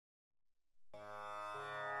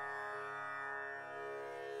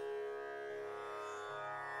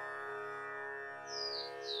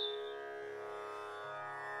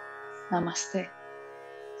Namaste.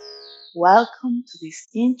 Welcome to this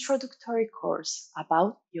introductory course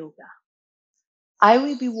about yoga. I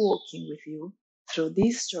will be walking with you through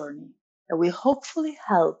this journey that will hopefully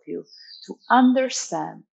help you to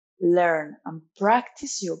understand, learn, and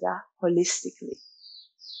practice yoga holistically.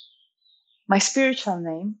 My spiritual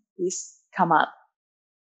name is Kamal.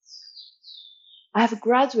 I have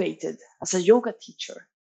graduated as a yoga teacher,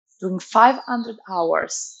 doing 500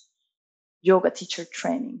 hours yoga teacher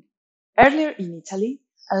training, earlier in Italy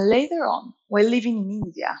and later on while living in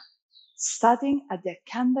India, studying at the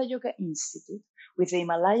Akanda Yoga Institute with the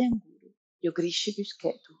Himalayan guru Yogrishi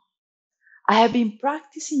Ketu. I have been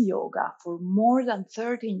practicing yoga for more than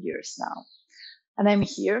 13 years now, and I'm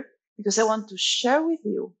here because I want to share with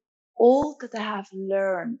you all that I have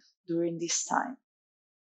learned during this time.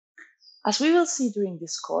 As we will see during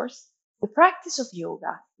this course, the practice of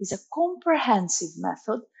yoga is a comprehensive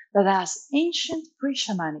method that has ancient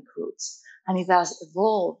pre-shamanic roots, and it has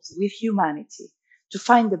evolved with humanity to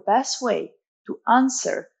find the best way to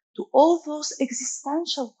answer to all those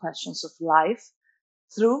existential questions of life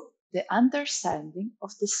through the understanding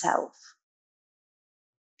of the self.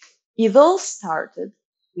 It all started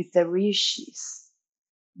with the rishis,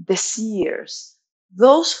 the seers,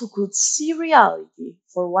 those who could see reality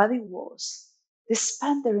for what it was. They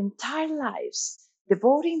spent their entire lives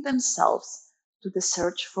devoting themselves to the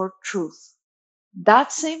search for truth.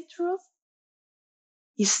 That same truth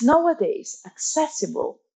is nowadays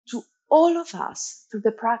accessible to all of us through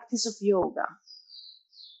the practice of yoga.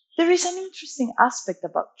 There is an interesting aspect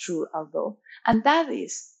about truth, although, and that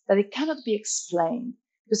is that it cannot be explained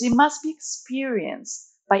because it must be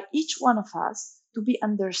experienced by each one of us to be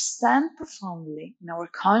understood profoundly in our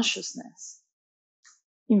consciousness.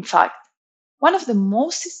 In fact, one of the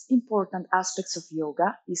most important aspects of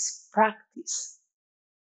yoga is practice.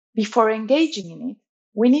 Before engaging in it,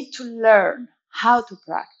 we need to learn how to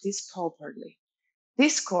practice properly.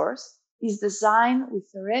 This course is designed with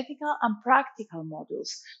theoretical and practical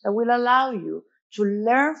modules that will allow you to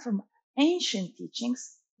learn from ancient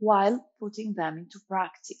teachings while putting them into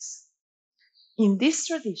practice. In this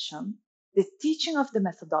tradition, the teaching of the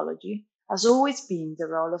methodology has always been the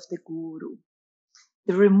role of the guru,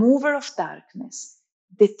 the remover of darkness,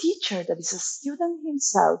 the teacher that is a student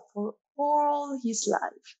himself for all his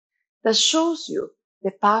life, that shows you the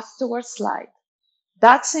path towards light.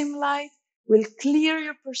 That same light will clear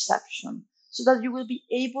your perception so that you will be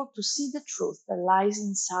able to see the truth that lies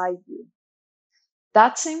inside you.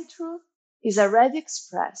 That same truth is already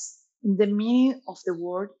expressed in the meaning of the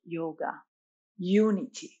word yoga,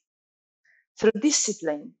 unity. Through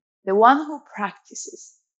discipline, the one who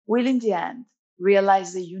practices will in the end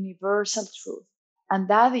realize the universal truth, and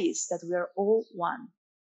that is that we are all one.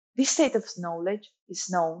 This state of knowledge is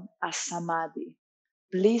known as samadhi,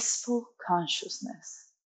 blissful consciousness.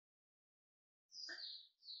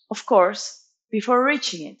 Of course, before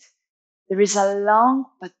reaching it, there is a long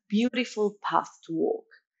but beautiful path to walk,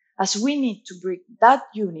 as we need to bring that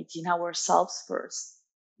unity in ourselves first.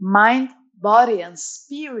 Mind, body, and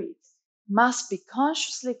spirit must be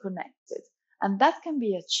consciously connected, and that can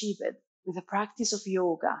be achieved with the practice of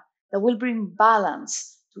yoga that will bring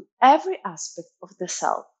balance to every aspect of the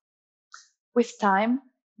self. With time,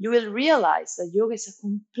 you will realize that yoga is a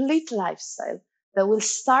complete lifestyle that will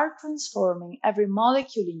start transforming every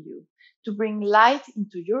molecule in you to bring light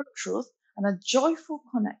into your truth and a joyful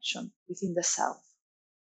connection within the self.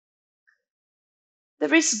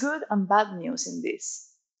 There is good and bad news in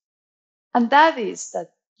this, and that is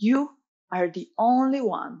that you are the only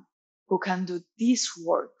one who can do this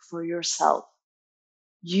work for yourself.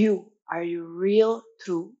 You are your real,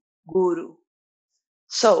 true guru.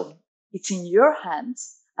 So it's in your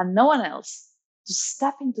hands and no one else to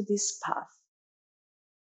step into this path,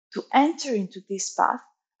 to enter into this path,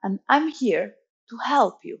 and I'm here to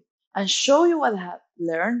help you and show you what I have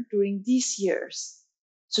learned during these years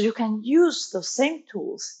so you can use those same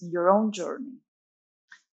tools in your own journey.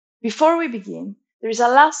 Before we begin, there is a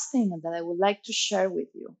last thing that I would like to share with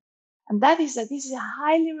you, and that is that this is a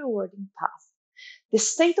highly rewarding path. The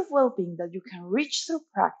state of well-being that you can reach through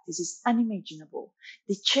practice is unimaginable.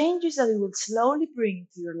 The changes that it will slowly bring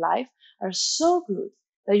into your life are so good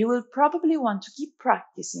that you will probably want to keep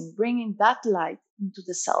practicing bringing that light into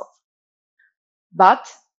the self. But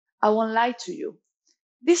I won't lie to you.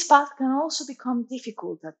 This path can also become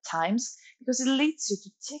difficult at times because it leads you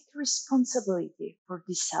to take responsibility for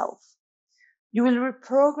the self. You will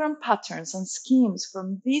reprogram patterns and schemes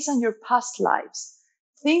from these and your past lives,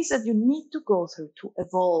 things that you need to go through to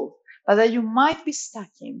evolve, but that you might be stuck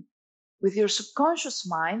in with your subconscious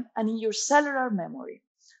mind and in your cellular memory,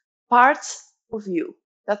 parts of you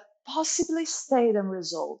that possibly stayed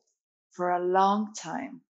unresolved for a long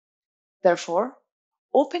time. Therefore,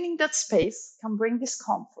 opening that space can bring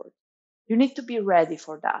discomfort. You need to be ready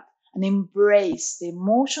for that and embrace the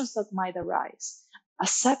emotions that might arise.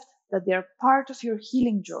 Accept that they are part of your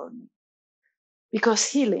healing journey. Because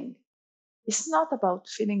healing is not about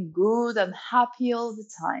feeling good and happy all the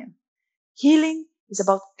time. Healing is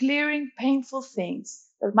about clearing painful things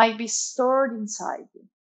that might be stored inside you.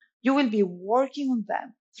 You will be working on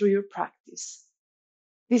them through your practice.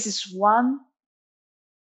 This is one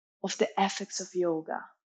of the effects of yoga.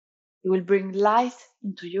 It will bring light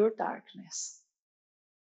into your darkness.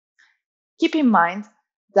 Keep in mind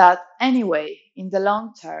that anyway, in the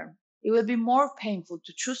long term, it will be more painful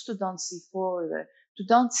to choose to don't see further, to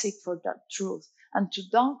don't seek for that truth, and to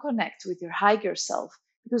don't connect with your higher self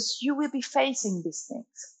because you will be facing these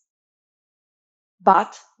things.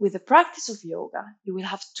 But with the practice of yoga, you will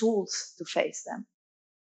have tools to face them.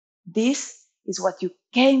 This is what you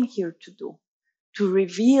came here to do, to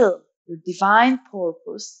reveal your divine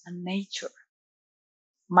purpose and nature.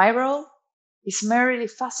 My role is merely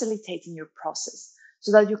facilitating your process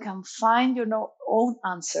so that you can find your own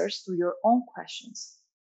answers to your own questions.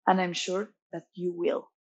 And I'm sure that you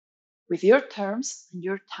will, with your terms and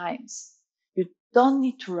your times. You don't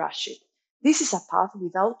need to rush it. This is a path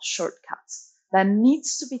without shortcuts that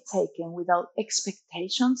needs to be taken without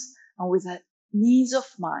expectations and with an ease of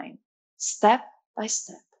mind, step by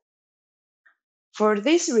step. For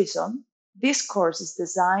this reason, this course is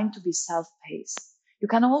designed to be self-paced. You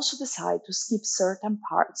can also decide to skip certain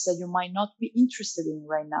parts that you might not be interested in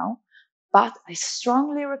right now, but I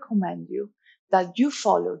strongly recommend you that you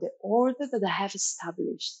follow the order that I have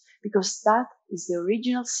established because that is the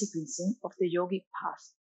original sequencing of the yogic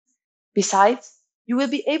path. Besides, you will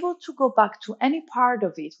be able to go back to any part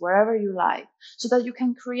of it wherever you like so that you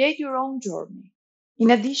can create your own journey.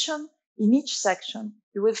 In addition, in each section,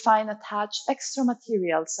 you will find attached extra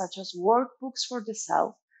materials such as workbooks for the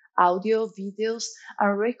self, audio, videos,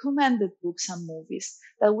 and recommended books and movies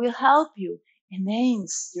that will help you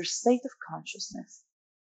enhance your state of consciousness.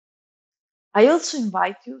 I also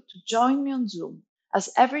invite you to join me on Zoom, as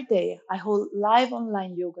every day I hold live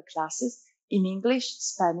online yoga classes in English,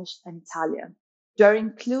 Spanish, and Italian. They are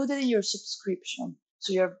included in your subscription,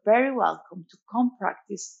 so you're very welcome to come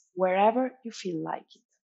practice wherever you feel like it.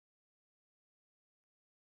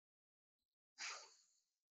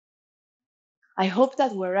 I hope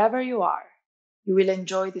that wherever you are, you will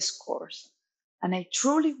enjoy this course, and I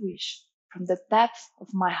truly wish from the depth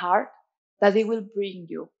of my heart that it will bring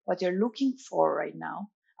you what you're looking for right now,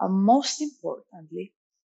 and most importantly,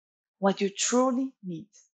 what you truly need.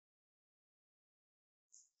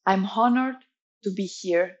 I'm honored to be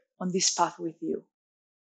here on this path with you.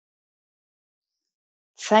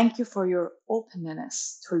 Thank you for your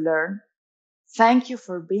openness to learn. Thank you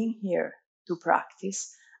for being here to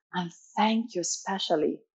practice. And thank you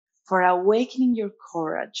especially for awakening your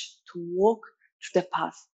courage to walk to the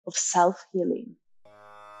path of self-healing.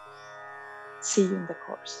 See you in the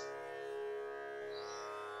course.